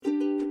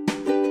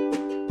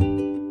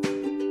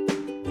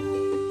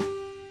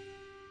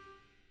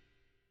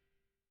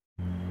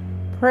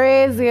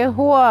Praise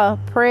Yahuwah,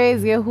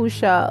 praise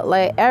Yahusha.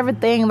 Let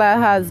everything that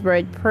has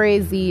breath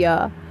praise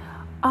Yah.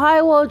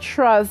 I will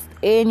trust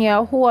in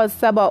Yahuwah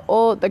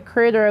Sabaoth, the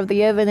creator of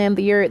the heaven and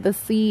the earth, the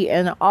sea,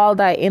 and all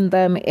that in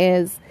them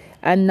is,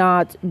 and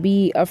not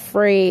be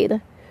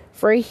afraid.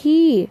 For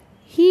he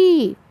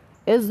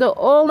is the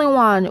only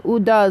one who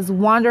does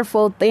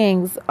wonderful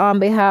things on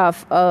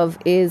behalf of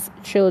his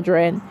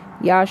children,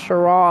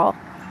 YAHSHA'Al.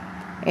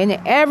 In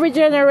every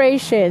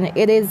generation,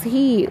 it is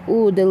he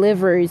who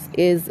delivers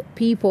his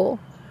people.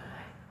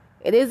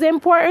 It is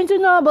important to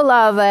know,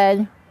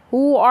 beloved,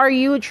 who are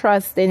you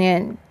trusting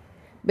in?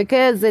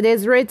 Because it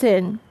is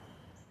written,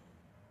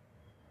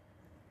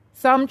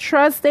 some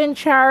trust in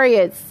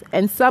chariots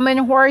and some in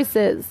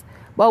horses,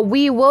 but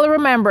we will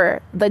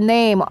remember the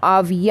name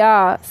of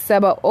Yah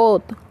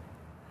Sabaoth.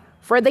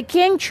 For the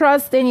king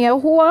trusts in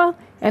Yahuwah,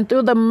 and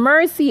through the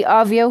mercy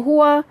of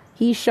Yahuwah,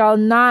 he shall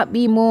not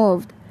be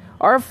moved.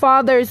 Our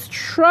fathers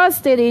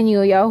trusted in you,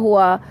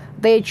 Yahuwah.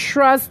 They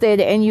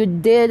trusted, and you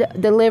did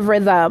deliver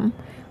them.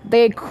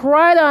 They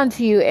cried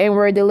unto you, and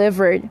were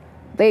delivered.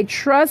 They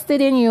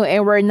trusted in you,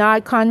 and were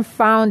not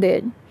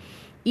confounded.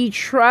 He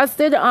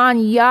trusted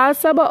on Yah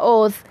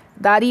Sabaoth,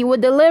 that he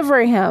would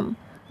deliver him.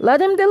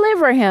 Let him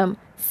deliver him,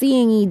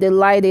 seeing he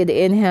delighted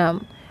in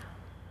him.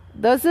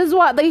 This is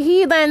what the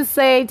heathen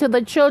say to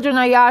the children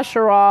of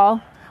YAHSHA'Al.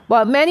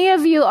 But many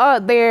of you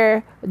out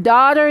there,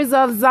 daughters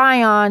of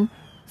Zion,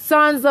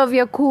 sons of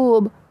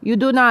Yaqub, you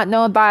do not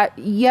know that,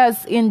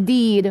 yes,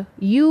 indeed,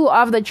 you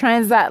of the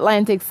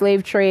transatlantic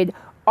slave trade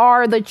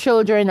are the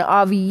children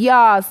of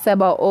Yah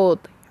Sabaoth.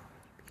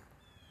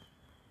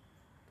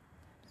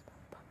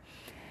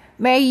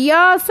 May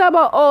Yah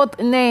Sabaoth's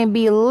name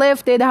be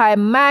lifted high,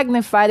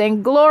 magnified,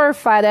 and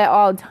glorified at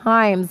all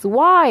times.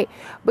 Why?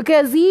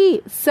 Because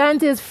he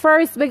sent his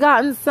first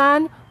begotten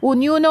Son, who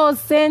knew no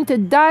sin, to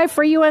die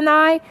for you and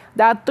I,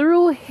 that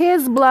through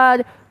his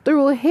blood,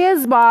 through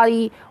his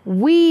body,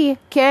 we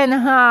can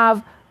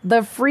have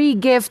the free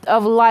gift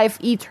of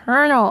life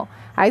eternal.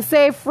 I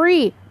say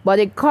free, but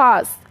it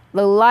costs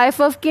the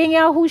life of King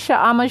Yahusha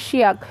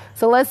HaMashiach.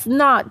 So let's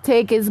not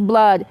take his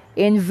blood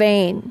in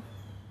vain.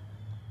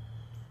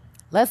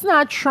 Let's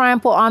not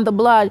trample on the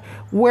blood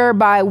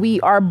whereby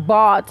we are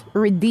bought,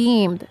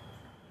 redeemed.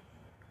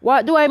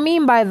 What do I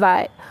mean by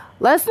that?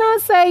 Let's not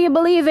say you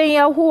believe in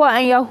Yahuwah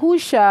and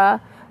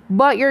Yahusha,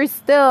 but you're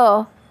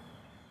still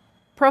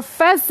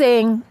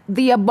professing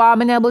the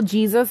abominable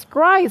Jesus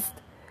Christ.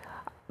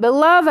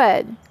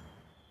 Beloved,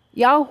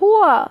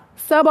 Yahuwah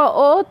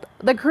Sabaoth,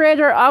 the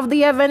creator of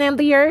the heaven and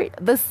the earth,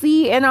 the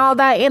sea and all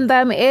that in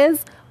them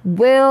is,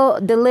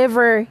 will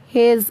deliver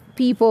his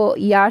people,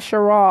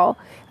 YAHSHA'Al.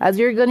 As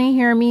you're going to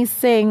hear me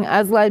sing,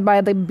 as led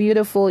by the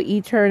beautiful,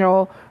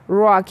 eternal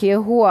RUACH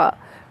Yahuwah.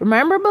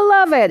 Remember,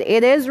 beloved,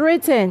 it is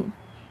written,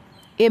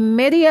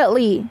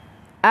 immediately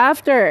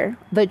after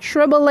the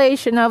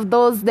tribulation of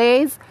those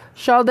days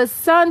shall the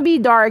sun be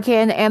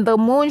darkened, and the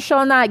moon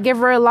shall not give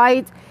her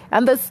light,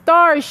 and the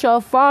stars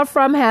shall fall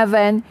from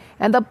heaven,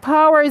 and the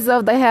powers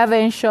of the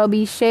heavens shall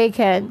be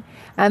shaken.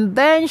 And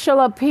then shall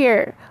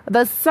appear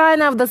the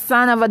son of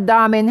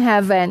Adam in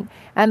heaven,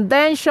 and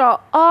then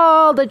shall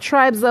all the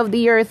tribes of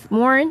the earth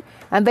mourn,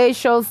 and they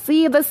shall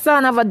see the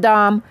Son of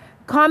Adam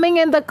coming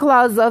in the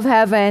clouds of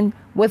heaven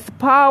with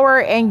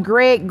power and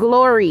great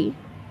glory.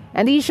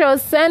 And he shall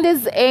send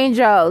his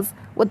angels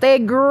with a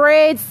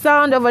great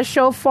sound of a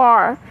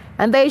shofar,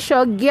 and they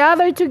shall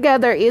gather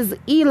together his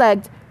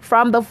elect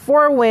from the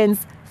four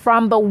winds,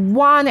 from the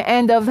one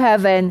end of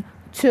heaven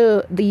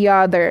to the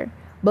other.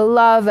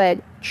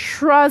 Beloved,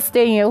 trust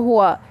in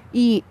Yahuwah.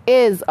 He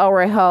is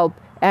our help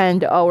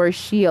and our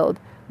shield.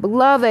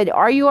 Beloved,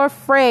 are you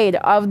afraid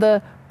of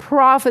the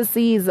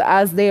prophecies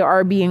as they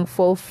are being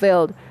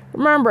fulfilled?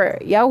 Remember,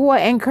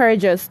 Yahuwah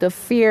encourages us to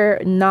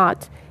fear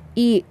not.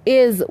 He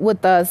is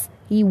with us.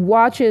 He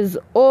watches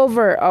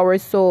over our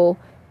soul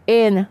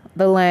in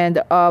the land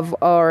of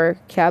our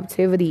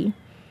captivity.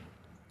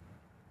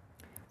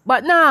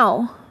 But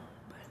now,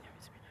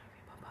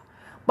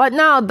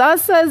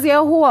 thus says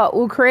Yahuwah,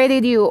 who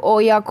created you, O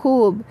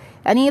Yaqub,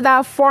 and he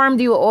that formed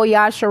you, O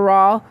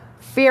YAHSHA'Al,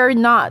 fear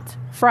not,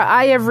 for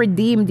I have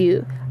redeemed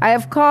you. I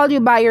have called you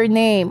by your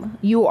name.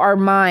 You are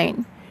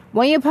mine.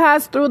 When you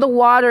pass through the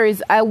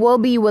waters, I will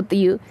be with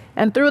you,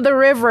 and through the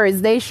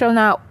rivers, they shall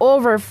not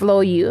overflow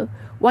you.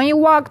 When you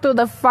walk through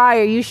the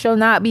fire, you shall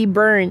not be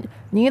burned,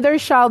 neither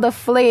shall the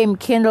flame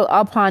kindle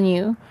upon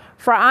you.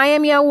 For I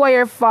am Yahuwah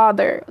your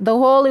Father, the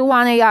Holy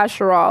One of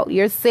YAHSHA'Al,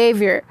 your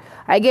Savior.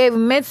 I gave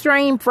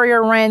Mitzrayim for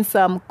your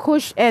ransom,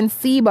 Cush and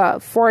Seba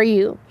for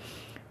you.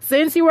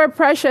 Since you were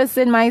precious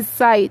in my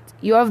sight,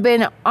 you have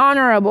been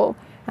honorable,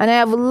 and I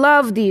have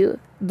loved you.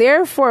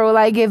 Therefore will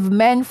I give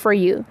men for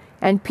you,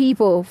 and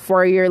people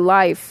for your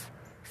life.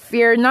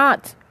 Fear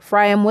not, for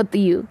I am with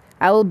you.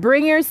 I will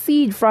bring your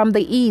seed from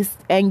the east,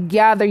 and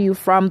gather you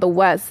from the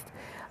west.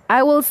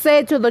 I will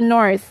say to the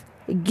north,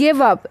 give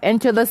up,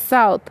 and to the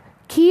south,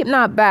 keep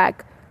not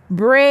back.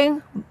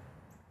 Bring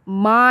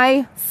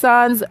my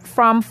sons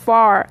from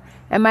far,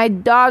 and my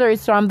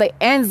daughters from the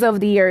ends of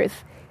the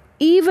earth.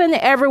 even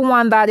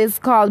everyone that is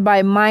called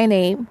by my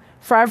name.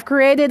 For I've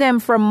created him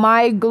from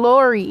my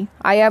glory.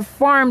 I have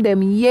formed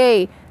him,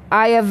 yea,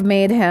 I have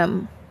made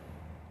him.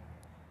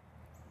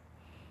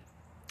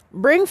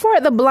 Bring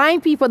forth the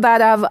blind people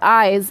that have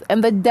eyes,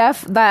 and the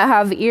deaf that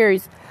have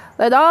ears.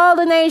 Let all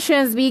the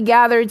nations be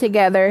gathered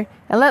together,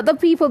 and let the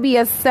people be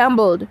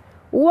assembled.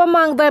 Who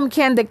among them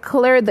can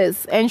declare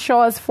this, and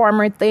show us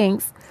former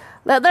things?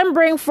 Let them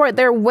bring forth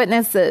their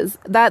witnesses,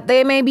 that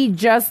they may be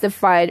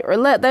justified, or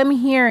let them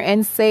hear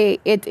and say,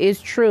 it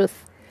is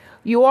truth.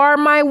 You are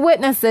my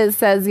witnesses,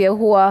 says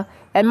Yahuwah,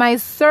 and my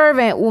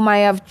servant whom I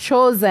have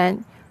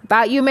chosen,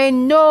 that you may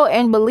know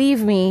and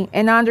believe me,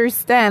 and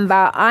understand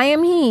that I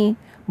am he.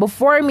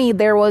 Before me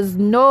there was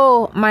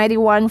no mighty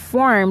one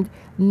formed,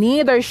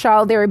 neither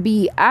shall there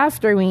be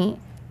after me.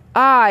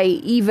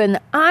 I, even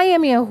I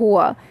am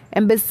Yahuwah,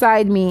 and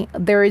beside me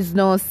there is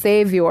no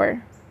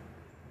Savior.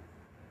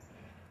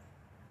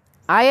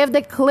 I have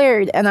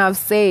declared and have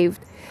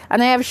saved,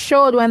 and I have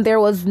showed when there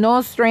was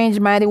no strange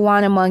mighty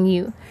one among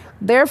you.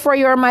 Therefore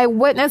you are my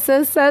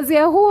witnesses, says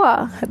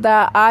Yahuwah,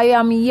 that I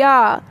am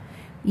Yah.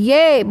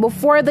 Yea,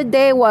 before the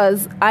day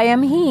was, I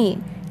am he,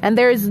 and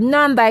there is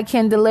none that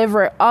can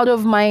deliver out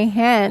of my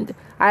hand.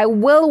 I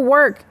will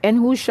work, and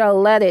who shall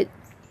let it?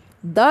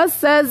 Thus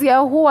says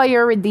Yahuwah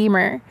your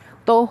Redeemer,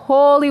 the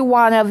Holy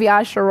One of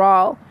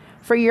Yahshar'Al.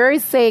 For your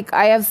sake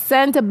I have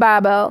sent to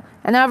Babel,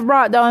 and have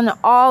brought down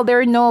all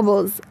their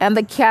nobles, and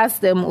the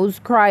Casdim whose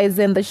cry is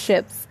in the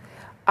ships.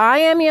 I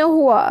am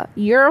Yahuwah,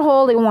 your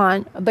Holy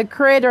One, the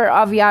Creator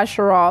of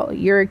Yahshar'Al,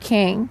 your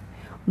King.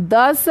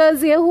 Thus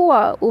says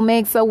Yahuwah, who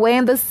makes a way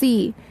in the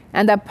sea,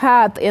 and a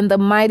path in the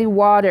mighty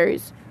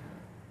waters,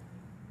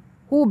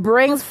 who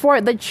brings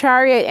forth the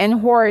chariot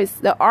and horse,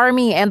 the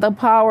army and the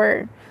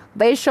power.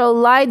 They shall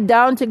lie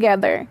down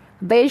together,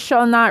 they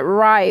shall not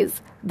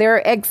rise.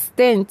 They're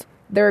extinct,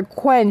 they're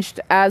quenched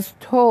as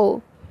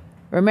tow.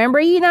 Remember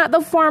ye not the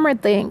former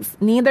things,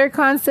 neither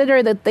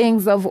consider the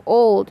things of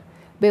old.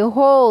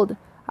 Behold,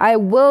 I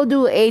will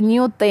do a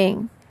new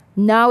thing.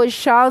 Now it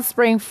shall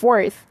spring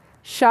forth.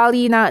 Shall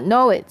ye not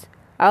know it?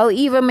 I'll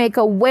even make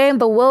a way in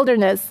the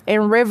wilderness,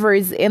 and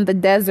rivers in the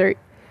desert.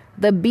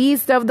 The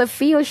beasts of the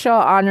field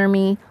shall honor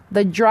me,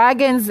 the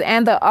dragons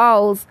and the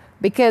owls,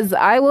 because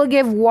I will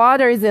give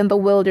waters in the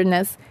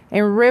wilderness,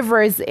 and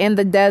rivers in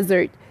the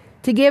desert,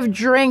 to give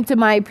drink to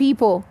my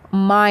people,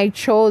 my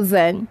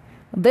chosen.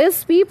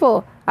 This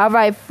people have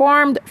I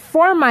formed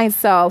for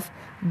myself.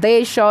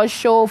 They shall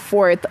show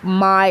forth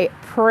my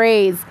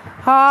praise.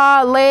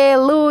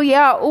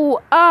 Hallelujah.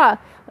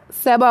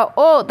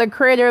 Sebaot, the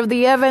creator of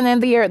the heaven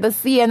and the earth, the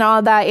sea and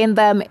all that in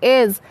them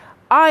is.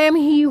 I am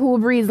he who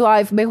breathes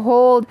life.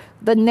 Behold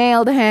the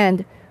nailed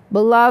hand.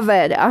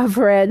 Beloved, I've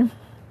read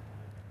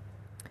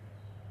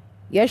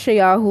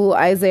Yeshayahu,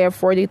 Isaiah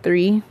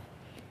 43,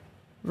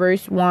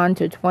 verse 1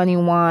 to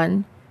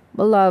 21.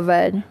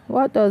 Beloved,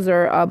 what does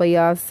our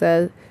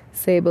ABBA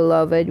say,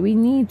 beloved? We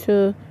need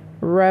to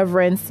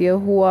reverence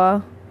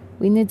Yahuwah.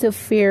 We need to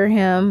fear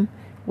him.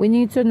 We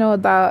need to know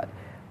that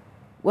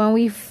when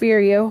we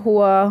fear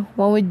Yahuwah,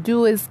 when we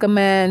do his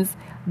commands,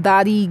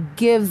 that he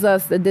gives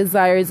us the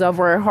desires of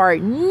our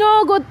heart.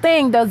 No good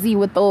thing does he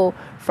withhold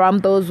from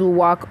those who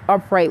walk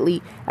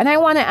uprightly. And I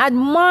want to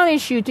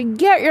admonish you to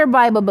get your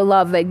Bible,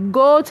 beloved.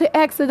 Go to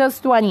Exodus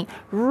 20.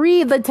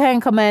 Read the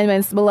 10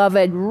 Commandments,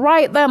 beloved.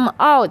 Write them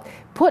out.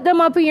 Put them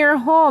up in your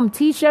home.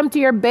 Teach them to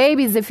your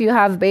babies if you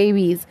have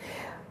babies.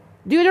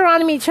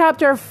 Deuteronomy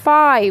chapter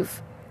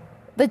 5.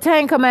 The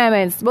 10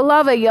 Commandments.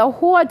 Beloved,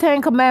 Yahuwah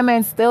 10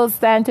 Commandments still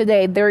stand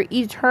today. They're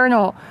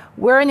eternal,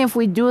 wherein if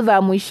we do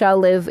them, we shall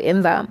live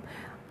in them.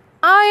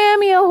 I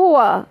am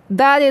Yahuwah,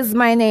 that is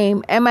my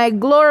name, and my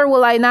glory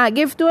will I not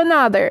give to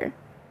another,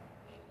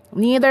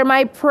 neither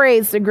my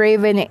praise to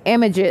graven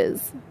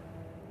images.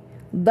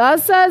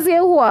 Thus says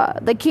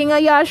Yahuwah, the King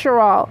of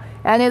Yahshar'Al,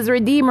 and his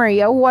Redeemer,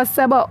 Yahuwah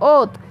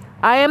Sebaot,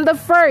 I am the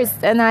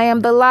first, and I am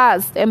the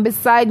last, and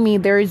beside me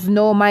there is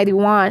no mighty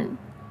one.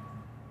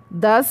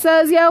 Thus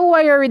says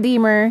Yahuwah your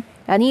Redeemer,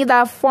 and he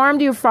that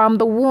formed you from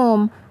the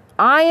womb.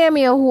 I am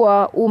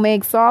Yahuwah, who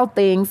makes all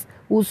things,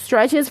 who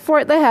stretches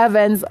forth the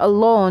heavens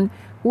alone,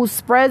 who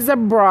spreads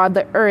abroad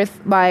the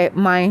earth by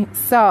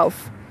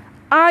myself.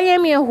 I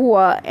am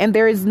Yahuwah, and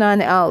there is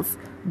none else.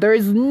 There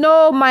is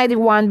no mighty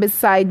one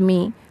beside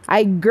me.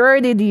 I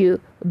girded you,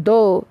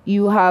 though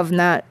you have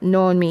not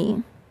known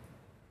me.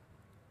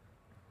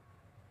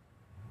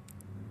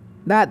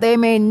 That they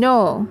may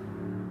know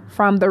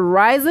from the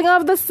rising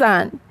of the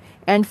sun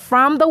and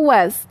from the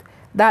west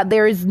that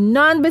there is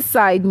none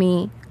beside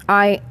me.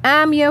 I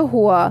am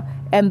Yahuwah,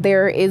 and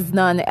there is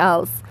none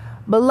else.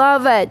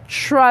 Beloved,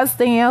 trust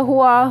in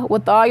Yahuwah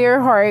with all your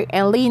heart,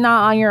 and lean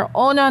not on your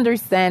own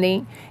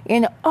understanding.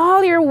 In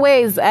all your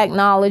ways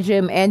acknowledge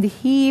him, and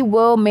he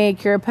will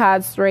make your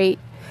path straight.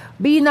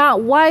 Be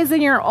not wise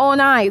in your own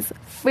eyes.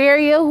 Fear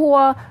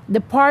Yahuwah,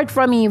 depart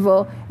from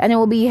evil, and it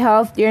will be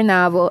health to your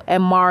navel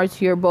and marrow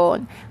to your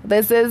bone.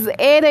 This is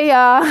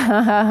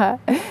Adaya,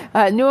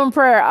 Noon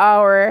Prayer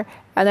Hour,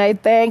 and I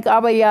thank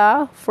Abba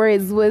Yah for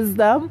his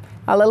wisdom.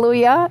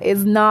 Hallelujah.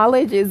 His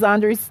knowledge, his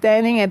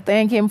understanding. I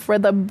thank him for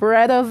the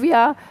bread of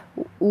Yah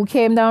who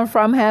came down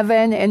from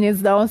heaven and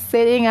is now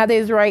sitting at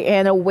his right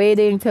hand,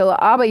 awaiting till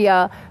Abba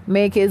Yah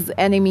make his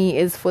enemy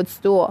his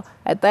footstool.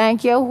 I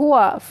thank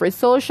Yahuwah, for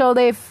so shall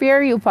they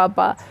fear you,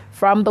 Papa,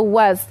 from the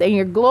west, and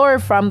your glory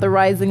from the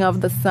rising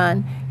of the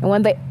sun. And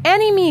when the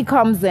enemy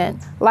comes in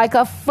like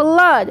a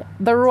flood,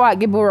 the Ruach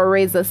Gibor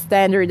raise a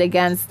standard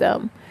against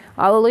them.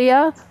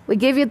 Hallelujah. We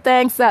give you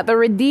thanks that the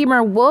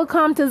Redeemer will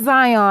come to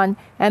Zion,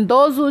 and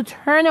those who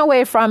turn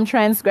away from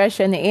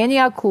transgression in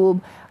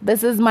Yakub,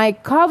 this is my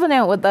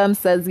covenant with them,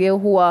 says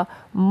Yahuwah.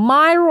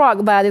 My rock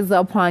that is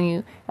upon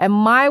you, and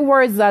my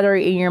words that are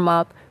in your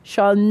mouth,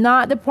 shall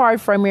not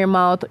depart from your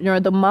mouth, nor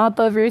the mouth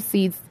of your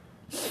seeds,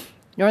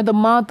 nor the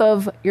mouth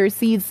of your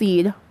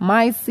seed,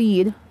 my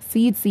seed,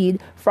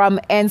 from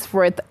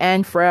henceforth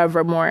and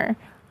forevermore.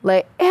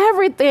 Let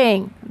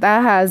everything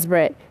that has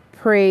breath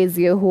praise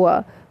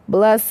Yahuwah.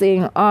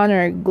 Blessing,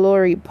 honor,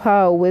 glory,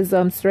 power,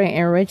 wisdom, strength,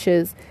 and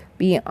riches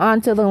be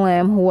unto the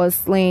Lamb who was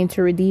slain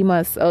to redeem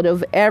us out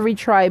of every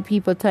tribe,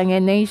 people, tongue,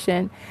 and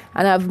nation,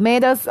 and have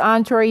made us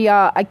unto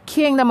Yah a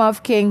kingdom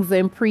of kings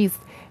and priests,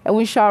 and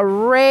we shall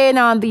reign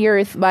on the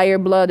earth by your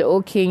blood,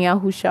 O King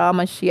Yahusha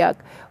Mashiach.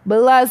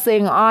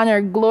 Blessing,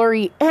 honor,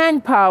 glory,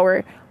 and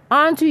power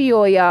unto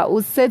Yah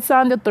who sits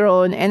on the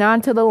throne, and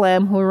unto the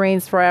Lamb who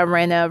reigns forever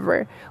and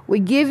ever. We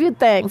give you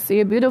thanks,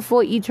 your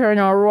beautiful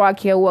eternal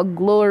Ruach Yahweh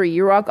glory,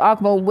 your Ruach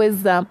Akmal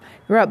wisdom,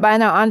 your Ruach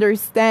Bana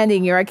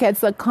understanding, your Ruach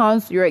Ketzah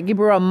counsel, your Ruach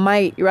Gibra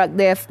might, your Ruach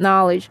depth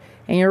knowledge,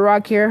 and your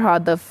Ruach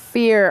Yerha, the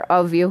fear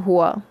of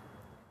Yahuwah.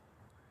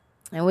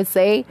 And we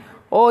say,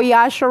 O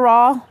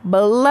Yahshar'Al,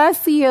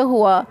 bless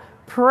Yahuwah,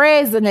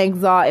 praise and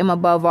exalt him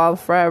above all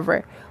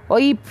forever. O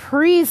ye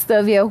priests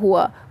of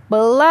Yahuwah,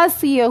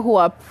 bless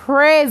Yahuwah,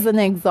 praise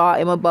and exalt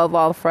him above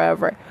all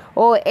forever.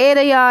 O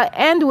Adayah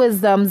and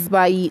wisdom's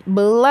Bayit,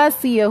 bless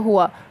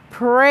Yahuwah,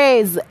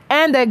 praise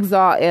and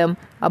exalt him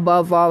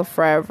above all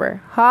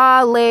forever.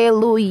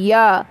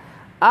 Hallelujah.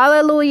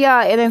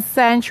 Hallelujah in his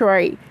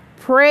sanctuary.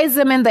 Praise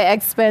him in the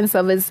expense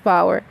of his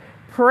power.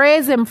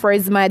 Praise him for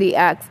his mighty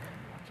acts.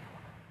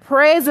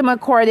 Praise him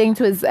according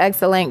to his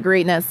excellent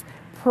greatness.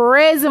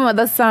 Praise him with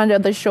the sound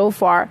of the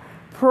shofar.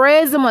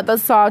 Praise him with the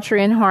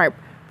psaltery and harp.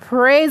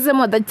 Praise him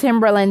with the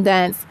timbrel and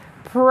dance.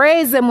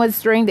 Praise him with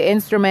stringed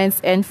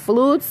instruments and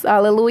flutes.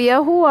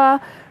 Hallelujah.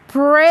 Hua.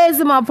 Praise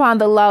him upon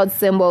the loud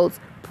cymbals.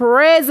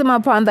 Praise him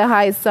upon the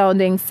high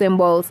sounding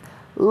cymbals.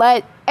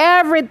 Let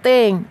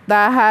everything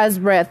that has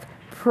breath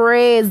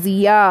praise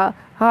Yah.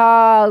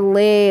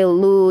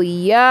 Hallelujah.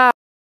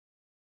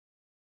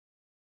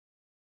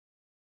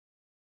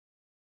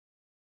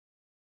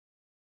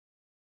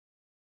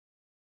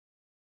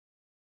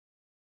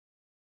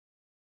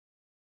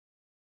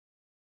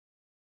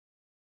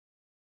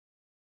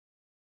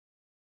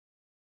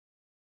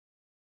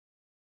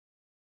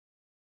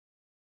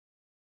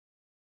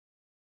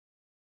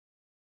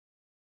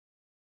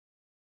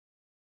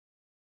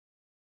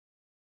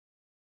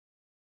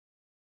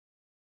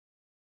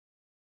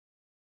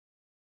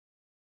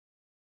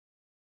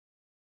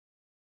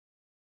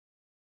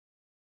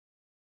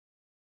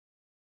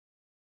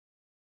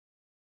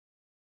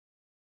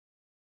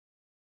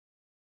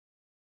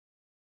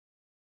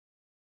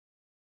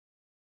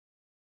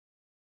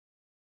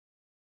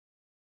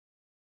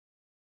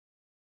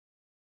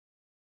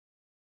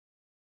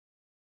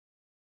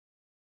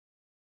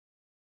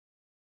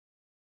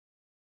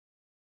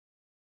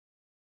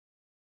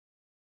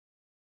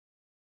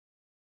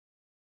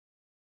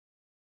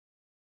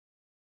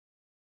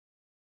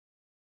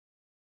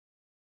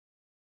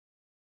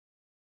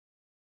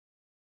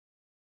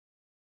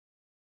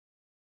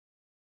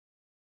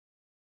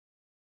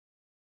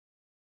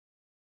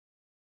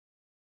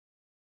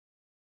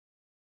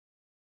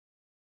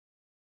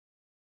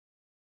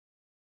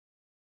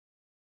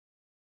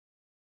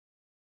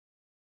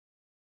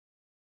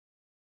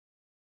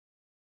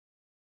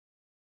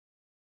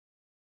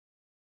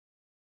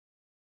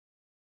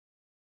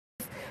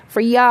 For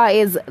Yah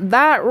is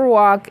that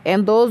Ruach,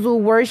 and those who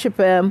worship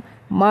him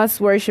must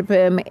worship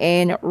him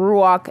in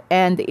Ruach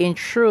and in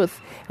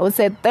truth. I would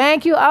say,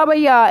 thank you, Abba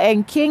Yah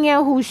and King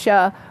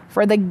Yahusha,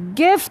 for the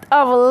gift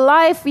of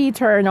life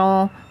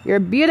eternal, your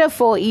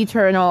beautiful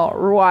eternal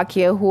Ruach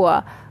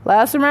Yahuwah.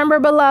 Let us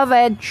remember,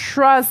 beloved,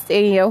 trust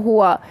in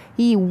Yahuwah.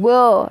 He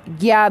will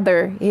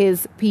gather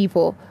his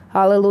people.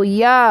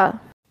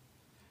 Hallelujah.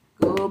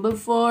 Go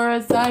before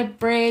us, I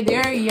pray,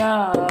 dear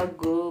Yah.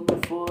 Go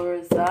before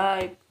us,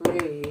 I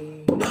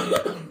pray.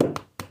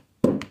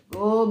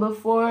 Go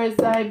before us,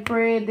 I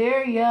pray,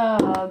 dear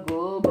Yah.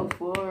 Go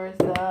before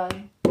us,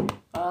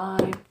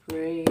 I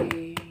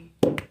pray.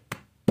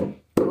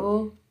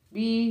 Go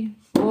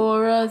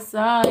before us,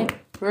 I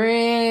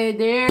pray,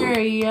 dear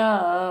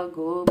Yah.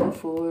 Go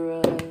before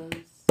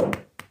us,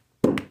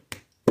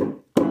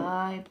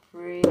 I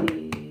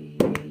pray.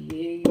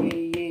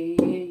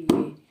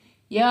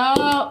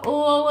 Yah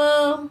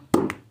will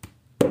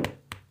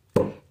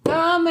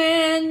come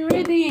and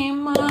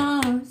redeem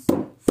us.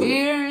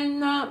 Fear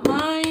not,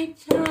 my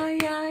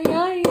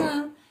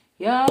child.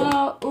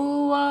 Yah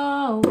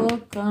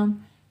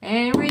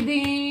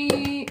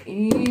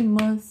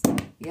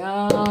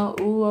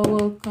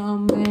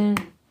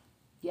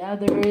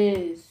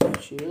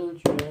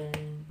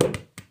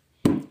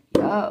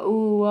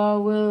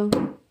Yahuwah will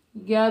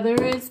gather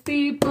his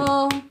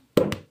people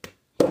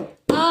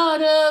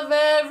out of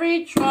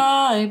every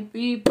tribe,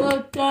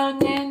 people,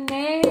 tongue, and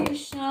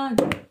nation.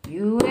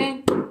 You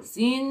ain't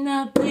seen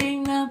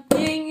nothing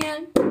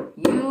yet.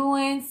 You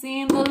ain't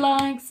seen the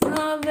likes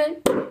of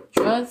it.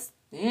 Trust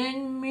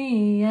in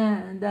me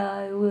and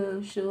I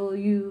will show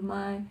you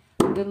my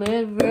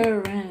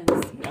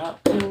deliverance.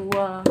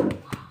 Yahuwah.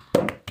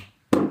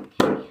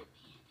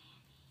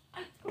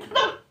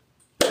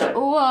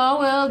 Yahuwah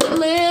will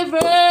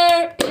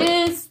deliver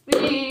his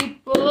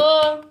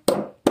people.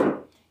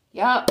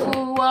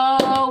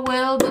 Yahuwah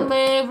will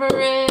deliver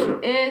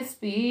his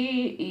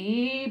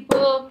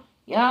people.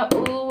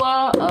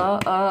 Yahuwah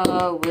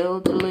will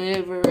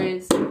deliver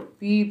his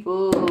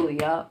people.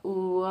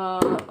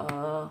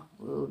 Yahuwah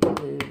will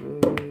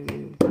deliver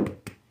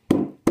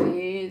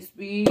his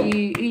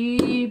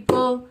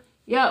people.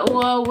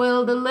 Yahuwah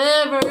will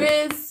deliver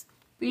his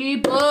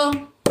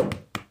people.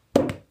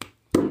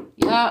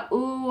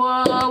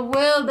 Yahuwah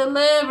will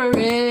deliver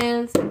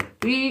his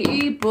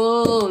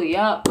people.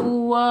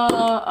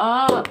 Yahuwah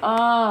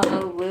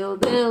will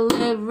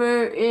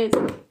deliver his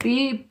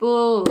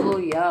people.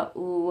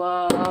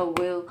 Yahuwah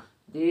will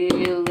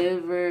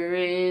deliver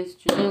his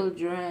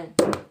children.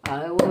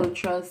 I will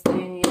trust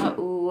in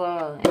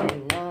Yahuwah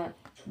and not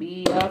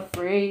be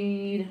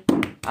afraid.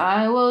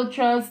 I will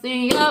trust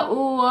in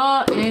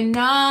Yahuwah and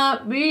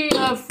not be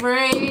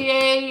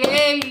afraid.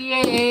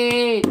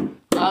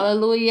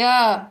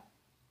 Hallelujah.